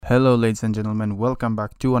Hello, ladies and gentlemen. Welcome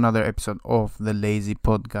back to another episode of the Lazy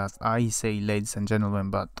Podcast. I say ladies and gentlemen,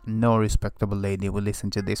 but no respectable lady will listen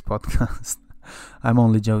to this podcast. I'm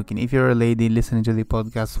only joking. If you're a lady listening to the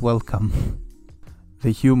podcast, welcome.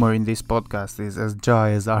 The humor in this podcast is as dry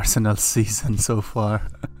as Arsenal's season so far.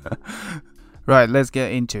 Right, let's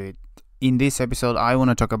get into it. In this episode, I want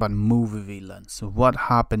to talk about movie villains. What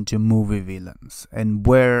happened to movie villains? And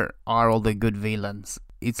where are all the good villains?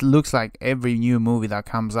 It looks like every new movie that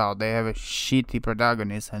comes out, they have a shitty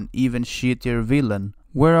protagonist and even shittier villain.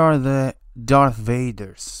 Where are the Darth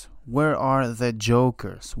Vaders? Where are the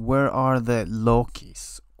Jokers? Where are the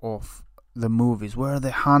Lokis of the movies? Where are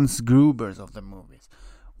the Hans Grubers of the movies?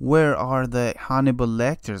 Where are the Hannibal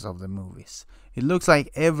Lecters of the movies? It looks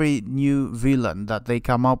like every new villain that they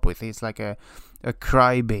come up with is like a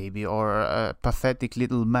crybaby or a pathetic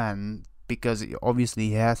little man, because obviously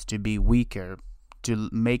he has to be weaker to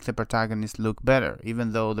make the protagonist look better,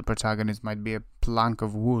 even though the protagonist might be a plank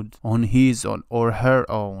of wood on his or her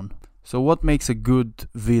own. So what makes a good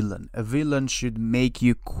villain? A villain should make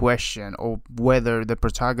you question or whether the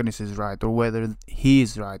protagonist is right or whether he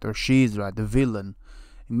is right or she is right, the villain.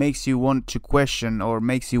 It makes you want to question or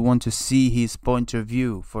makes you want to see his point of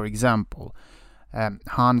view. For example,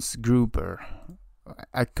 Hans Gruber,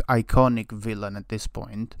 iconic villain at this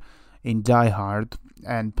point in Die Hard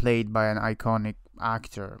and played by an iconic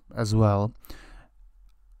actor as well.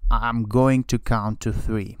 I'm going to count to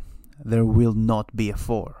 3. There will not be a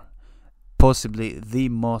 4. Possibly the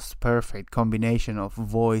most perfect combination of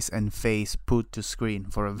voice and face put to screen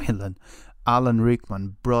for a villain. Alan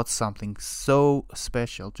Rickman brought something so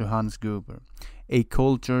special to Hans Gruber, a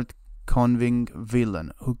cultured, cunning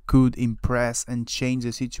villain who could impress and change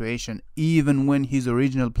the situation even when his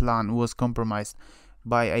original plan was compromised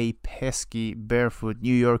by a pesky, barefoot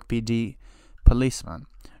New York PD policeman,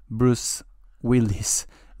 Bruce Willis,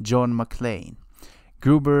 John McClane.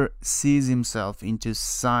 Gruber sees himself into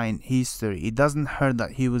sign history. It doesn't hurt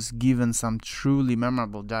that he was given some truly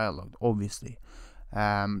memorable dialogue, obviously,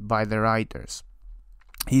 by the writers.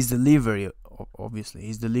 His delivery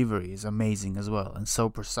is amazing as well and so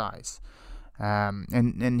precise.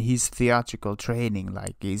 And his theatrical training,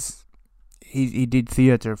 he did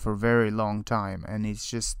theater for a very long time, and it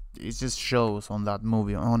just shows on that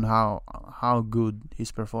movie on how good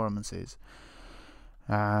his performance is.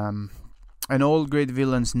 And all great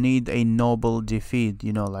villains need a noble defeat,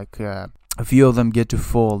 a few of them get to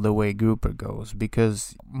fall the way Gruber goes,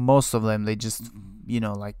 because most of them, they just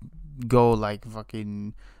go like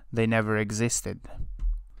fucking they never existed.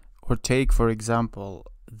 Or take, for example,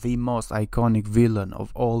 the most iconic villain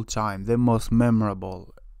of all time, the most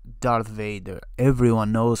memorable, Darth Vader.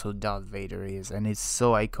 Everyone knows who Darth Vader is, and it's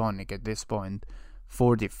so iconic at this point,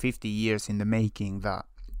 40-50 years in the making, that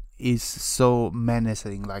is so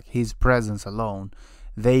menacing. Like his presence alone,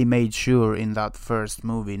 they made sure in that first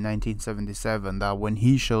movie 1977 that when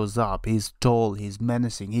he shows up, he's tall, he's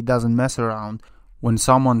menacing, he doesn't mess around. When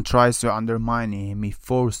someone tries to undermine him, he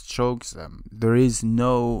force chokes them. There is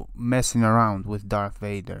no messing around with Darth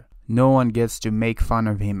Vader. No one gets to make fun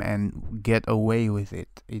of him and get away with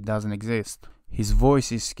it. It doesn't exist. His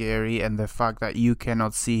voice is scary, and the fact that you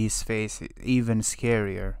cannot see his face is even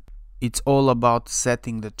scarier. It's all about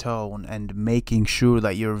setting the tone and making sure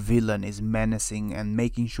that your villain is menacing and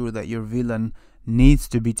making sure that your villain needs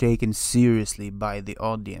to be taken seriously by the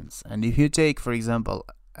audience. And if you take, for example,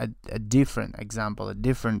 a different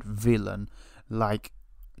villain like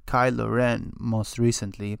Kylo Ren most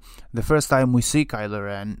recently, the first time we see Kylo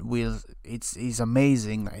Ren, he's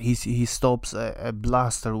amazing. He stops a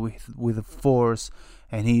blaster with a force,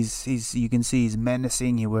 and he's you can see he's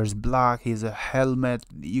menacing. He wears black, he has a helmet.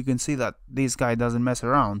 You can see that this guy doesn't mess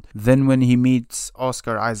around. Then when he meets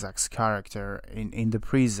Oscar Isaac's character in the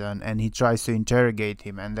prison, and he tries to interrogate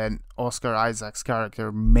him, and then Oscar Isaac's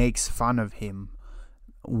character makes fun of him,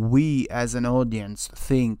 we as an audience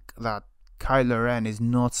think that Kylo Ren is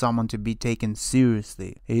not someone to be taken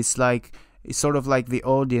seriously. It's sort of like the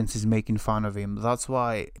audience is making fun of him. That's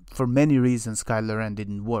why, for many reasons, Kylo Ren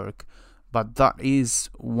didn't work, but that is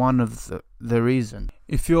one of the reasons.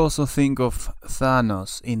 If you also think of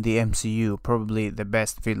Thanos in the MCU, probably the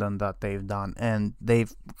best villain that they've done, and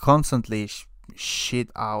they've constantly shit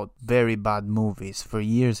out very bad movies for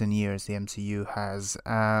years and years, the MCU has,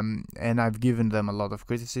 and I've given them a lot of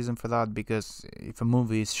criticism for that, because if a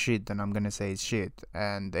movie is shit, then I'm gonna say it's shit,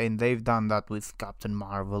 and they've done that with Captain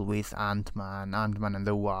Marvel, with Ant-Man and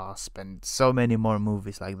the Wasp, and so many more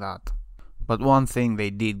movies like that. But one thing they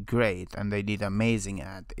did great and they did amazing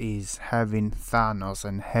at is having Thanos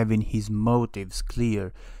and having his motives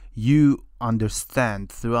clear. you understand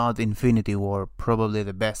throughout Infinity War, probably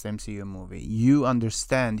the best MCU movie, you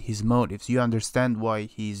understand his motives, you understand why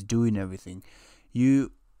he's doing everything.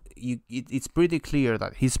 It's pretty clear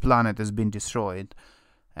that his planet has been destroyed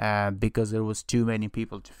because there was too many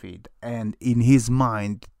people to feed, and in his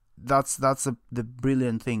mind, that's the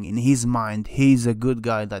brilliant thing. In his mind, he's a good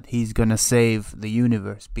guy, that he's gonna save the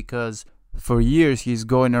universe, because for years he's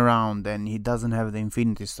going around and he doesn't have the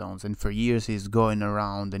Infinity Stones, and for years he's going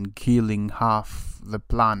around and killing half the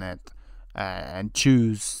planet, and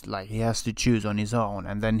he has to choose on his own.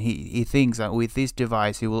 And then he thinks that with this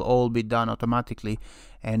device it will all be done automatically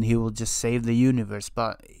and he will just save the universe.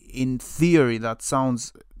 But in theory, that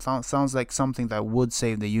sounds like something that would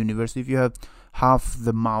save the universe. If you have half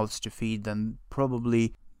the mouths to feed, then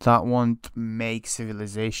probably that won't make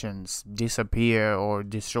civilizations disappear or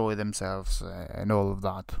destroy themselves, and all of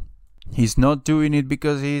that. He's not doing it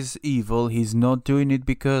because he's evil. He's not doing it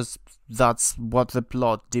because that's what the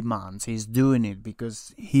plot demands. He's doing it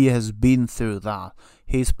because he has been through that.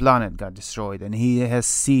 His planet got destroyed and he has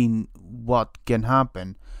seen what can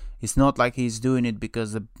happen. It's not like he's doing it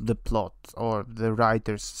because the plot or the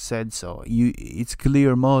writers said so. It's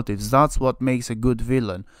clear motives. That's what makes a good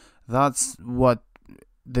villain. That's what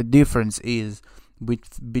the difference is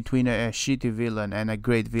between a shitty villain and a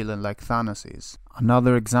great villain like Thanos is.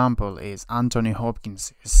 Another example is Anthony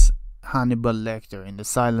Hopkins' Hannibal Lecter in The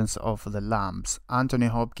Silence of the Lambs. Anthony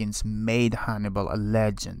Hopkins made Hannibal a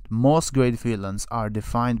legend. Most great villains are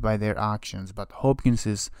defined by their actions, but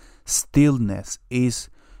Hopkins' stillness is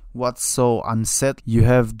what's so unsettling. You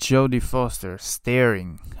have Jodie Foster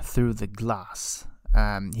staring through the glass.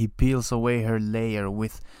 He peels away her layer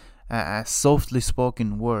with softly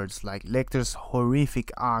spoken words. Like, Lecter's horrific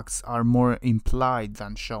acts are more implied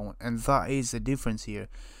than shown, and that is the difference here.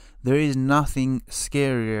 There is nothing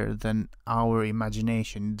scarier than our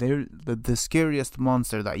imagination. The scariest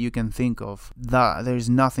monster that you can think of, that there is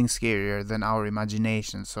nothing scarier than our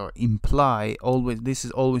imagination. So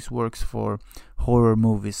this always works for horror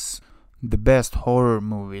movies. The best horror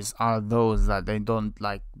movies are those that they don't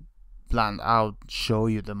planned out show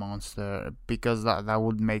you the monster, because that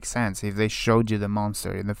would make sense. If they showed you the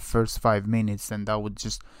monster in the first 5 minutes, then that would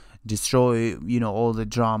just destroy all the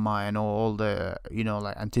drama and all the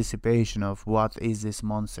anticipation of what is this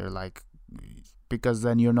monster like, because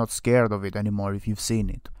then you're not scared of it anymore if you've seen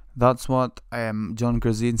it. That's what John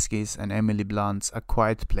Krasinski's and Emily Blunt's A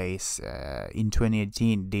Quiet Place in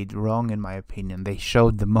 2018 did wrong, in my opinion. They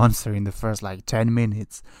showed the monster in the first 10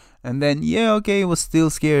 minutes, and then it was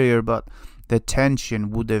still scarier, but the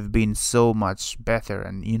tension would have been so much better,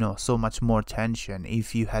 and so much more tension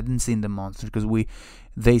if you hadn't seen the monster, because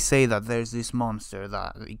they say that there's this monster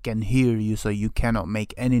that it can hear you, so you cannot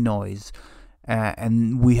make any noise,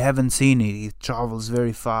 and we haven't seen it. It travels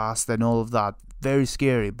very fast and all of that, very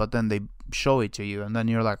scary. But then they show it to you, and then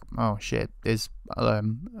you're like, oh shit, it's a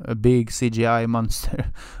big CGI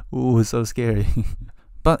monster. Ooh, so scary.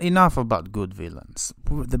 But enough about good villains.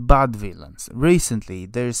 The bad villains. Recently,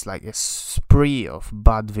 there's a spree of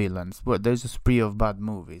bad villains. Well, there's a spree of bad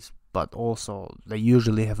movies, but also they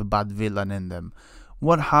usually have a bad villain in them.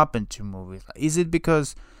 What happened to movies? Is it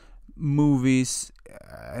because movies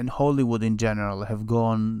and Hollywood in general have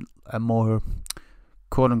gone a more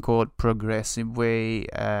quote-unquote progressive way,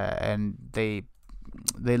 and they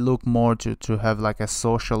look more to have a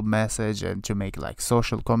social message and to make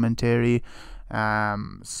social commentary,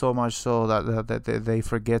 so much so that they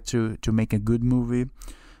forget to make a good movie?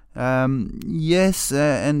 Yes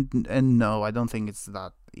and no. I don't think it's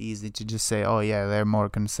that easy to just say, oh yeah, they're more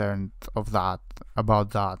concerned about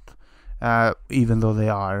that, even though they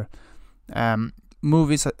are.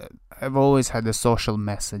 Movies have always had a social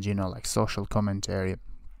message, social commentary.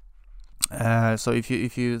 So if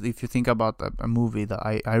you think about a movie that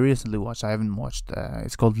I recently watched, I haven't watched,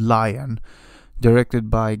 it's called Lion, directed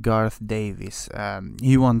by Garth Davis.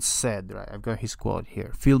 He once said, right, I've got his quote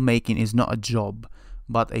here: "Filmmaking is not a job,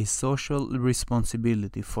 but a social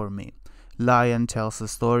responsibility for me." Lion tells the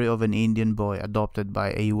story of an Indian boy adopted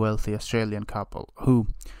by a wealthy Australian couple who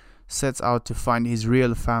sets out to find his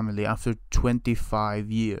real family after 25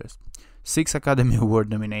 years. 6 Academy Award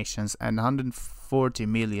nominations and 140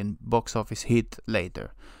 million box office hit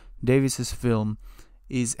later, Davis's film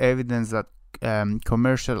is evidence that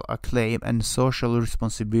commercial acclaim and social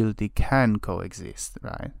responsibility can coexist,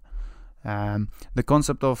 right? The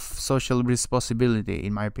concept of social responsibility,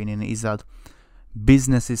 in my opinion, is that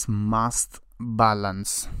businesses must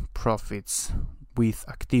balance profits with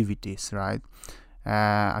activities, right?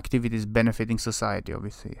 activities benefiting society,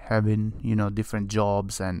 obviously having different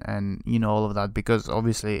jobs and all of that, because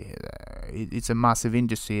obviously it's a massive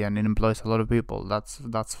industry and it employs a lot of people.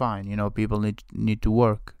 That's fine. People need to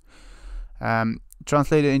work.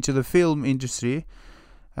 Translated into the film industry,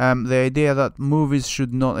 the idea that movies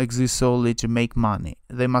should not exist solely to make money.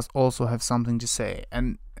 They must also have something to say,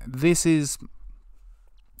 and this is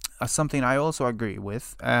something I also agree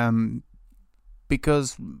with,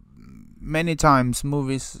 because many times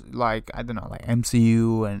movies like like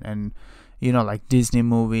MCU and like Disney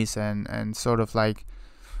movies and sort of like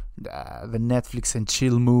the Netflix and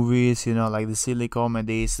chill movies, like the silly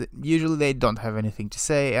comedies, usually they don't have anything to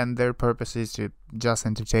say, and their purpose is to just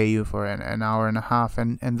entertain you for an hour and a half,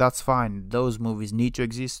 and that's fine. Those movies need to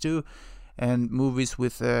exist too, and movies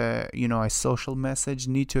with a social message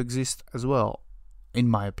need to exist as well, in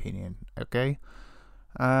my opinion. Okay.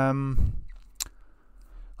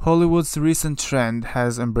 Hollywood's recent trend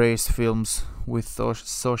has embraced films with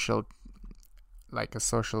social, like a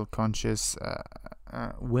social conscious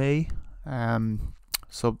way.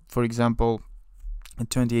 So, for example, a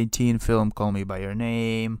 2018 film Call Me by Your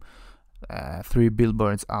Name, 3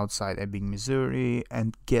 Billboards Outside Ebbing, Missouri,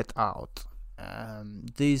 and Get Out.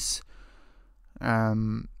 These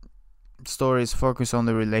stories focus on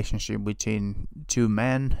the relationship between two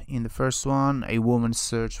men. In the first one, a woman's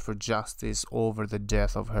search for justice over the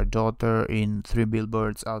death of her daughter in 3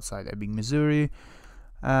 Billboards Outside Ebbing, Missouri.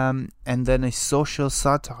 And then a social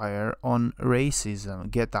satire on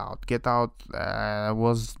racism, Get Out. Get Out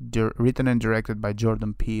was written and directed by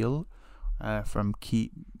Jordan Peele, from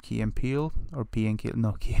Key and Peele, or P and Key,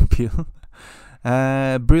 no, Key and Peele.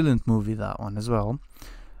 Brilliant movie, that one as well.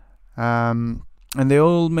 And they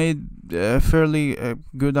all made a fairly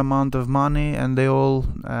good amount of money, and they all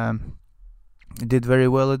did very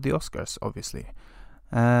well at the Oscars, obviously.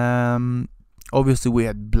 Obviously, we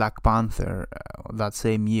had Black Panther that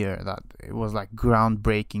same year. That it was like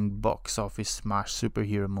groundbreaking box office smash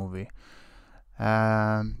superhero movie.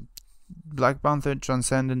 Black Panther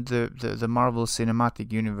transcended the Marvel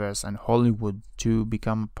Cinematic Universe and Hollywood to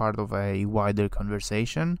become part of a wider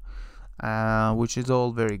conversation, which is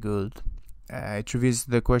all very good. It reveals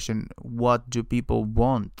the question: what do people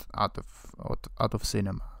want out of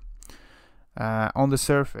cinema? On the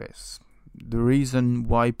surface, the reason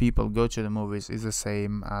why people go to the movies is the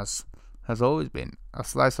same as has always been: a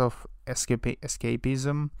slice of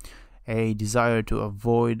escapism, a desire to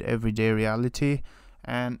avoid everyday reality,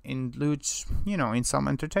 and includes, in some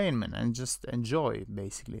entertainment and just enjoy,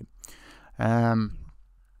 basically. The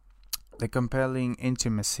compelling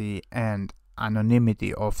intimacy and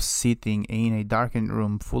anonymity of sitting in a darkened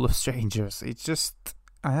room full of strangers. It's just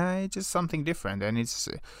something different, and it's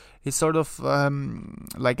sort of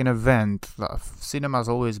like an event. Cinema's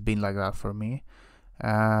always been like that for me.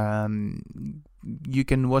 You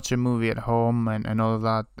can watch a movie at home and all of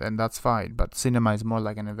that, and that's fine, but cinema is more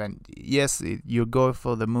like an event. Yes, you go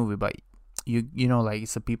for the movie, but you like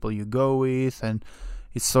it's the people you go with, and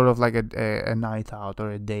it's sort of like a night out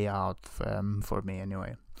or a day out, for me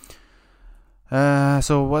anyway.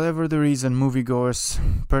 So whatever the reason, moviegoers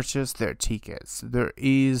purchase their tickets. There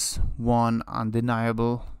is one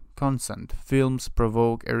undeniable constant: films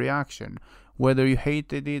provoke a reaction. Whether you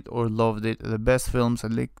hated it or loved it, the best films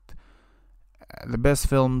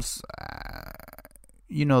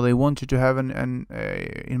they want you to have an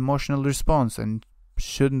emotional response, and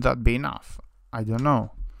shouldn't that be enough? I don't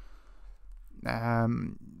know.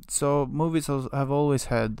 So movies have always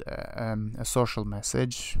had a social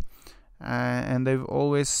message, and they've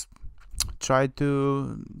always tried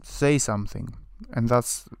to say something, and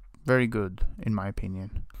that's very good in my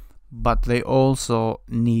opinion. But they also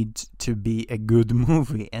need to be a good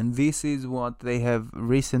movie, and this is what they have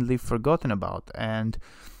recently forgotten about. And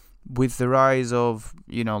with the rise of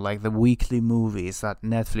like the weekly movies that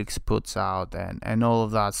Netflix puts out and all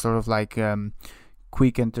of that, sort of like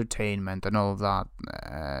quick entertainment and all of that,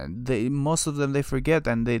 most of them they forget,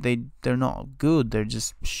 and they're not good. They're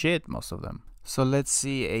just shit, most of them. So let's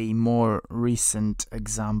see a more recent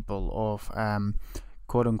example of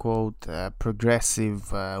quote-unquote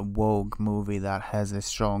progressive woke movie that has a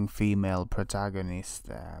strong female protagonist,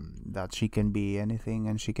 that she can be anything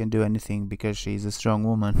and she can do anything because she's a strong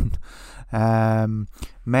woman.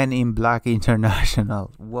 Men in Black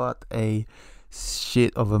International. What a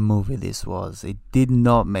shit of a movie this was. It did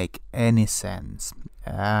not make any sense.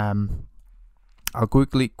 I'll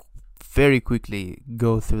very quickly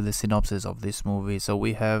go through the synopsis of this movie. So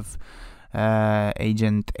we have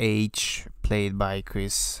Agent H, played by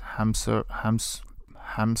Chris Hemsworth,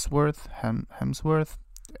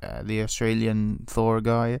 the Australian Thor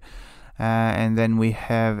guy. And then we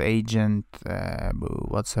have Agent,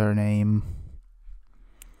 what's her name?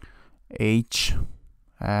 H,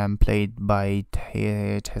 played by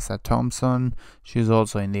Tessa Thompson. She's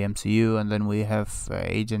also in the MCU. And then we have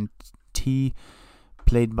Agent T,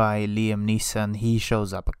 played by Liam Neeson. He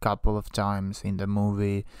shows up a couple of times in the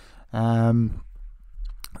movie.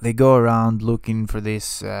 They go around looking for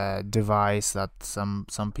this device that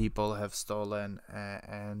some people have stolen,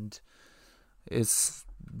 and it's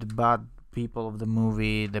the bad people of the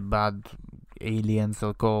movie, the bad aliens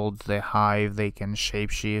are called, the Hive. They can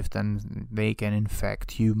shapeshift and they can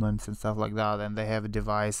infect humans and stuff like that, and they have a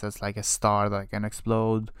device that's like a star that can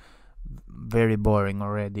explode. Very boring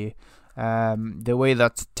already. The way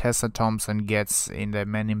that Tessa Thompson gets in the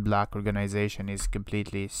Men in Black organization is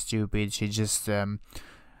completely stupid. She just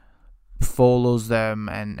follows them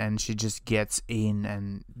and she just gets in,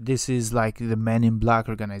 and this is like the Men in Black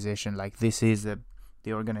organization. Like, this is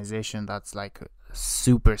the organization that's like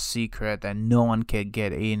super secret and no one can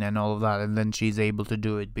get in and all of that, and then she's able to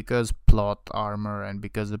do it because plot armor and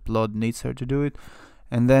because the plot needs her to do it.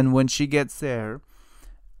 And then when she gets there,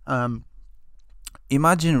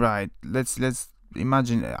 imagine, right, let's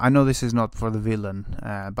imagine, I know this is not for the villain,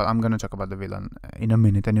 but I'm gonna talk about the villain in a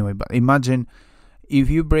minute anyway, but imagine if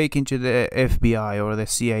you break into the FBI or the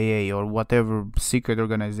CIA or whatever secret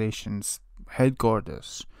organization's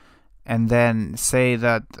headquarters and then say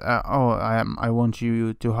that, I want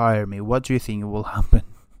you to hire me, what do you think will happen?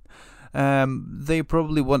 They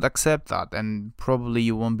probably won't accept that, and probably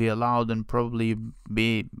you won't be allowed, and probably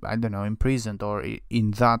be, I don't know, imprisoned, or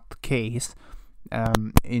in that case,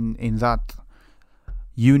 in that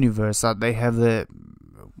universe that they have the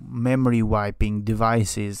memory wiping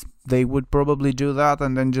devices, they would probably do that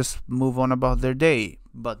and then just move on about their day.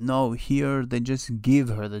 But no, here they just give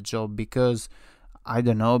her the job because, I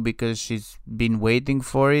don't know, because she's been waiting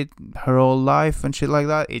for it her whole life and shit like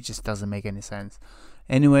that. It just doesn't make any sense.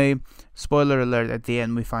 Anyway, spoiler alert, at the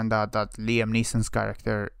end we find out that Liam Neeson's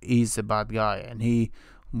character is a bad guy, and he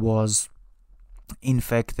was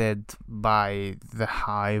infected by the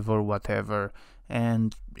Hive or whatever,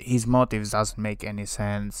 and his motives doesn't make any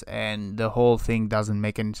sense, and the whole thing doesn't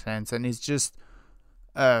make any sense, and it's just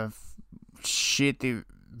a shitty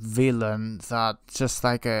villain that just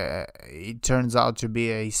like it turns out to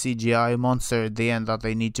be a CGI monster at the end that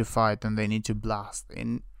they need to fight and they need to blast,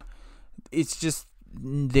 and it's just,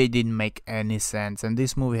 they didn't make any sense. And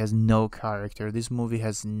this movie has no character, this movie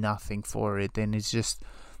has nothing for it, and it's just,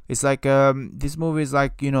 it's like this movie is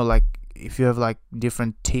like, you know, like if you have like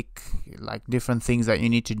different things that you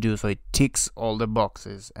need to do, so it ticks all the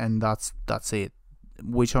boxes, and that's it,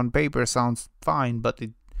 which on paper sounds fine, but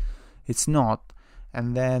it's not.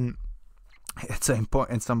 And then at some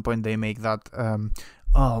point they make that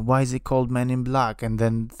why is it called Men in Black? And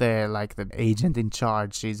then they're like, the agent in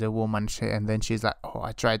charge, she's a woman, and then she's like,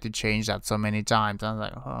 I tried to change that so many times. I was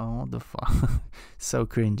like, what the fuck. So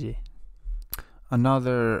cringy.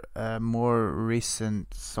 Another more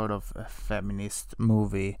recent sort of feminist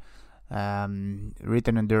movie,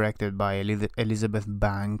 written and directed by Elizabeth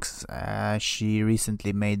Banks. She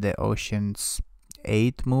recently made the Ocean's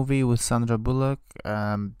 8 movie with Sandra Bullock.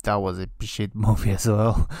 That was a shit movie as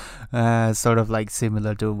well, sort of like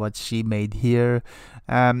similar to what she made here.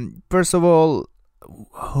 First of all,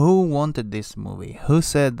 who wanted this movie? Who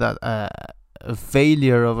said that a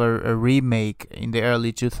failure of a remake in the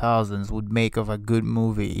early 2000s would make of a good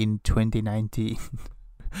movie in 2019?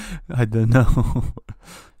 I don't know.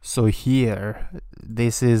 So here,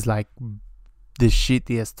 this is like the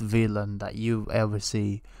shittiest villain that you ever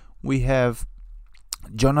see. We have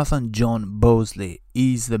Jonathan John Bosley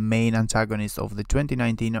is the main antagonist of the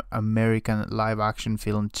 2019 American live-action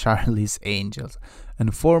film Charlie's Angels,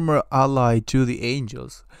 and former ally to the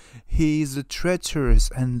Angels. He is a treacherous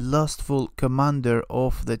and lustful commander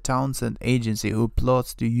of the Townsend Agency who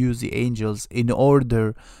plots to use the Angels in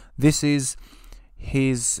order. This is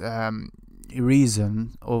his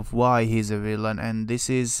reason of why he's a villain, and this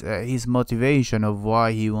is his motivation of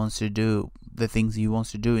why he wants to do the things he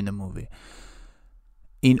wants to do in the movie,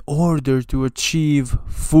 in order to achieve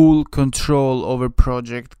full control over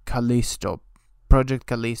Project Callisto. Project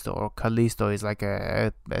Callisto, or Callisto, is like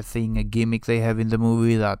a thing, a gimmick they have in the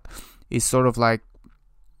movie that is sort of like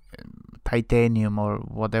titanium or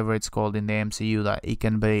whatever it's called in the MCU, that it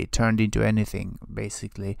can be turned into anything,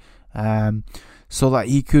 basically, so that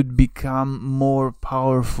he could become more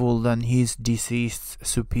powerful than his deceased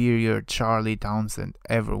superior Charlie Townsend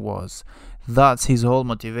ever was. That's his whole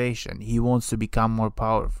motivation. He wants to become more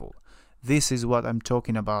powerful. This is what I'm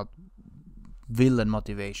talking about, villain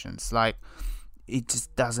motivations. Like, it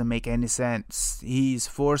just doesn't make any sense. He's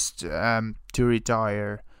forced to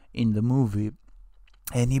retire in the movie,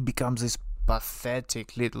 and he becomes this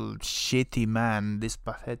pathetic little shitty man, this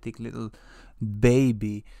pathetic little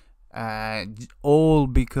baby, all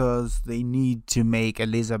because they need to make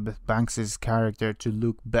Elizabeth Banks's character to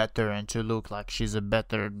look better and to look like she's a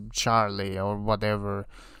better Charlie or whatever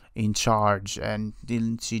in charge, and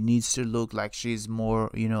she needs to look like she's more,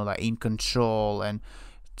 like in control, and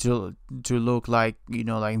to look like,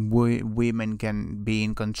 like women can be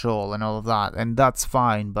in control and all of that, and that's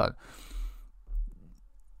fine. But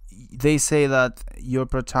they say that your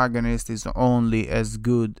protagonist is only as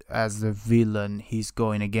good as the villain he's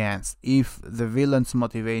going against. If the villain's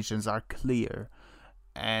motivations are clear,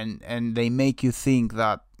 and they make you think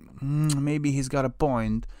that maybe he's got a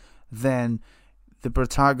point, then the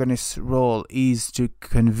protagonist's role is to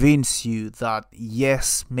convince you that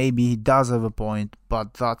yes, maybe he does have a point,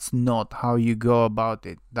 but that's not how you go about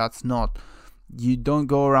it. You don't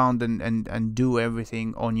go around and do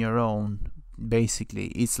everything on your own, basically.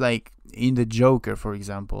 It's like in the Joker, for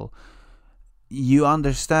example. You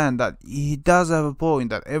understand that he does have a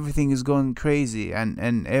point, that everything is going crazy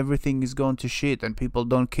and everything is going to shit and people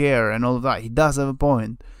don't care and all of that. He does have a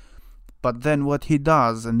point. But then what he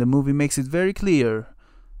does, and the movie makes it very clear,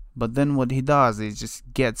 but then what he does is just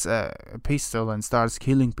gets a pistol and starts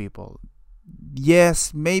killing people.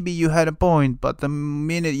 Yes, maybe you had a point, but the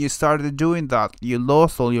minute you started doing that, you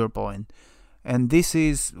lost all your point. And this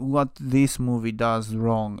is what this movie does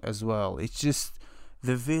wrong as well. It's just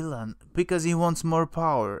the villain, because he wants more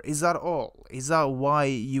power. Is that all? Is that why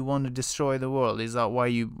you want to destroy the world? Is that why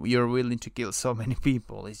you're willing to kill so many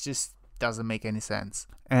people? It just doesn't make any sense.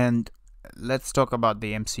 And let's talk about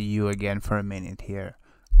the MCU again for a minute here.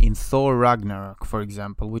 In Thor Ragnarok, for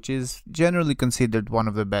example, which is generally considered one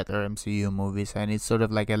of the better MCU movies, and it's sort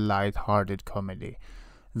of like a light-hearted comedy.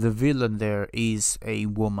 The villain there is a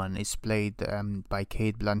woman. It's played by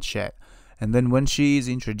Cate Blanchett. And then when she is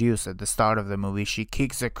introduced at the start of the movie, she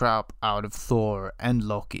kicks the crap out of Thor and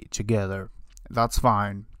Loki together. That's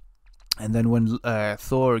fine. And then when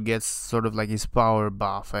Thor gets sort of like his power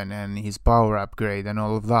buff and his power upgrade and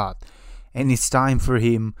all of that, and it's time for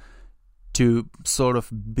him to sort of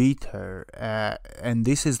beat her. And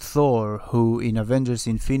this is Thor, who in Avengers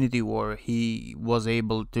Infinity War, he was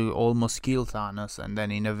able to almost kill Thanos. And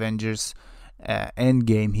then in Avengers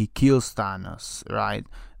Endgame, he kills Thanos, right?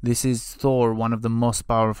 This is Thor, one of the most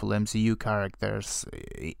powerful MCU characters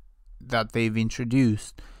that they've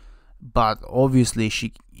introduced. But obviously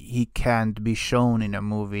he can't be shown in a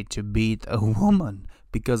movie to beat a woman,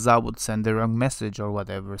 because that would send the wrong message or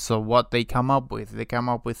whatever. So what they come up with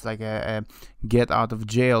like a get out of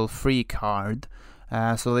jail free card.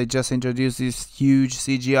 So they just introduce this huge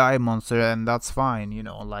CGI monster, and that's fine,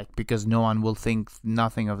 because no one will think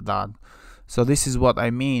nothing of that. So this is what I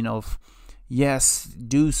mean of, yes,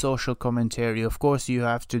 do social commentary. Of course you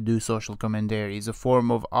have to do social commentary. It's a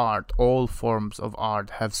form of art. All forms of art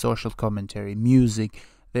have social commentary. Music,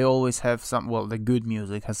 they always have the good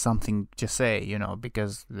music has something to say,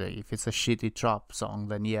 because if it's a shitty trap song,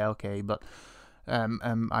 then yeah, okay. But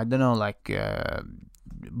I don't know, like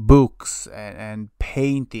books and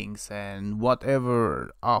paintings and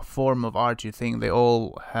whatever form of art you think, they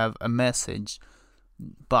all have a message.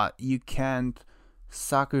 But you can't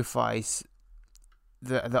sacrifice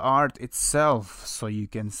the art itself so you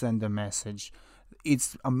can send a message.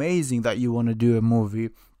 It's amazing that you want to do a movie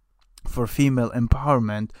for female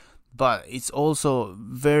empowerment, but it's also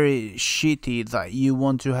very shitty that you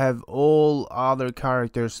want to have all other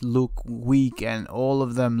characters look weak and all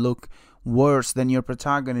of them look worse than your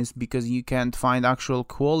protagonist, because you can't find actual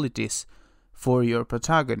qualities for your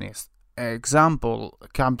protagonist. Example,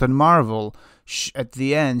 Captain Marvel, at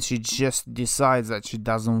the end she just decides that she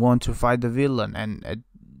doesn't want to fight the villain, and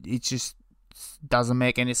it just doesn't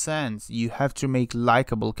make any sense. You have to make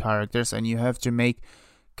likable characters, and you have to make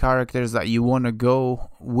characters that you want to go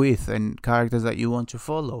with and characters that you want to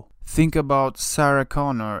follow. Think about Sarah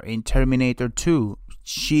Connor in Terminator 2.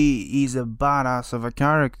 She is a badass of a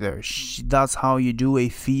character. That's how you do a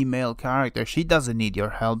female character. She doesn't need your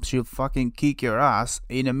help. She'll fucking kick your ass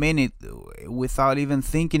in a minute without even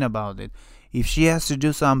thinking about it. If she has to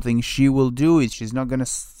do something, she will do it. She's not gonna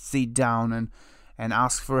sit down and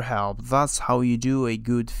ask for help. That's how you do a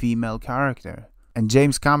good female character. And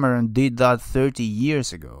James Cameron did that 30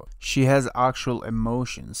 years ago. She has actual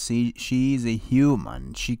emotions. She is a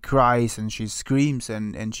human. She cries and she screams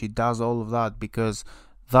and she does all of that because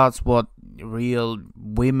that's what real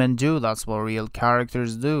women do. That's what real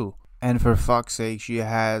characters do. And for fuck's sake, she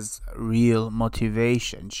has real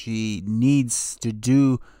motivation. She needs to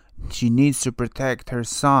do she needs to protect her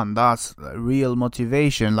son. That's real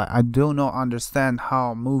motivation. Like, I do not understand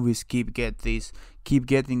how movies keep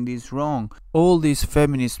getting this wrong. All these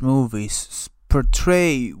feminist movies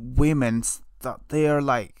portray women that they are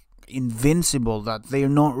like invincible, that they are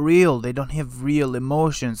not real, they don't have real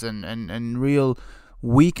emotions and real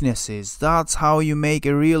weaknesses. That's how you make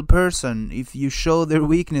a real person. If you show their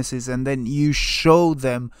weaknesses and then you show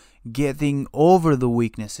them getting over the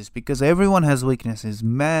weaknesses, because everyone has weaknesses,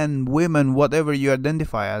 men, women, whatever you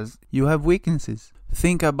identify as, you have weaknesses.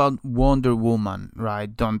 Think about Wonder Woman,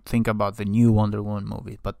 right? Don't think about the new Wonder Woman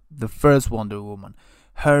movie, but the first Wonder Woman.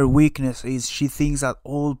 Her weakness is she thinks that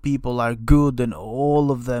all people are good and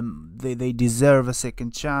all of them, they deserve a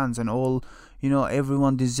second chance, and all,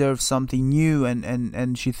 everyone deserves something new,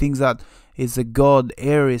 and she thinks that it's the god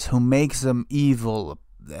Ares who makes them evil.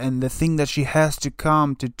 And the thing that she has to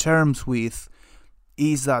come to terms with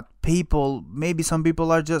is that maybe some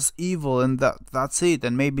people are just evil, and that's it,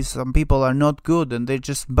 and maybe some people are not good and they're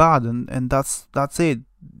just bad, and that's it.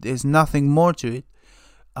 There's nothing more to it.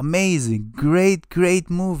 Amazing, great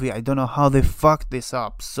movie. I don't know how they fucked this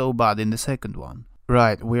up so bad in the second one.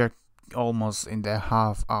 Right, we are almost in the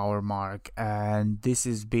half-hour mark, and this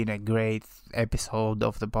has been a great episode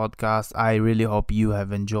of the podcast. I really hope you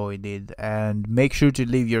have enjoyed it, and make sure to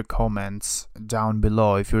leave your comments down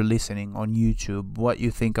below if you're listening on YouTube, what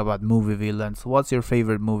you think about movie villains, what's your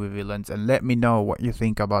favorite movie villains, and let me know what you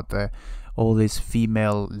think about all these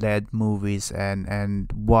female-led movies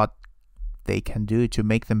and what they can do to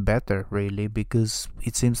make them better, really, because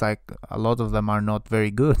it seems like a lot of them are not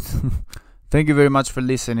very good. Thank you very much for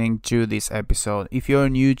listening to this episode. If you're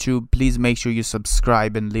on YouTube, please make sure you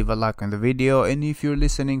subscribe and leave a like on the video. And if you're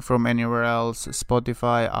listening from anywhere else,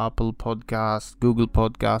 Spotify, Apple Podcasts, Google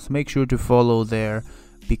Podcasts, make sure to follow there,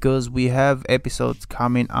 because we have episodes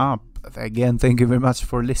coming up. Again, thank you very much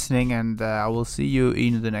for listening, and I will see you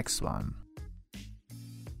in the next one.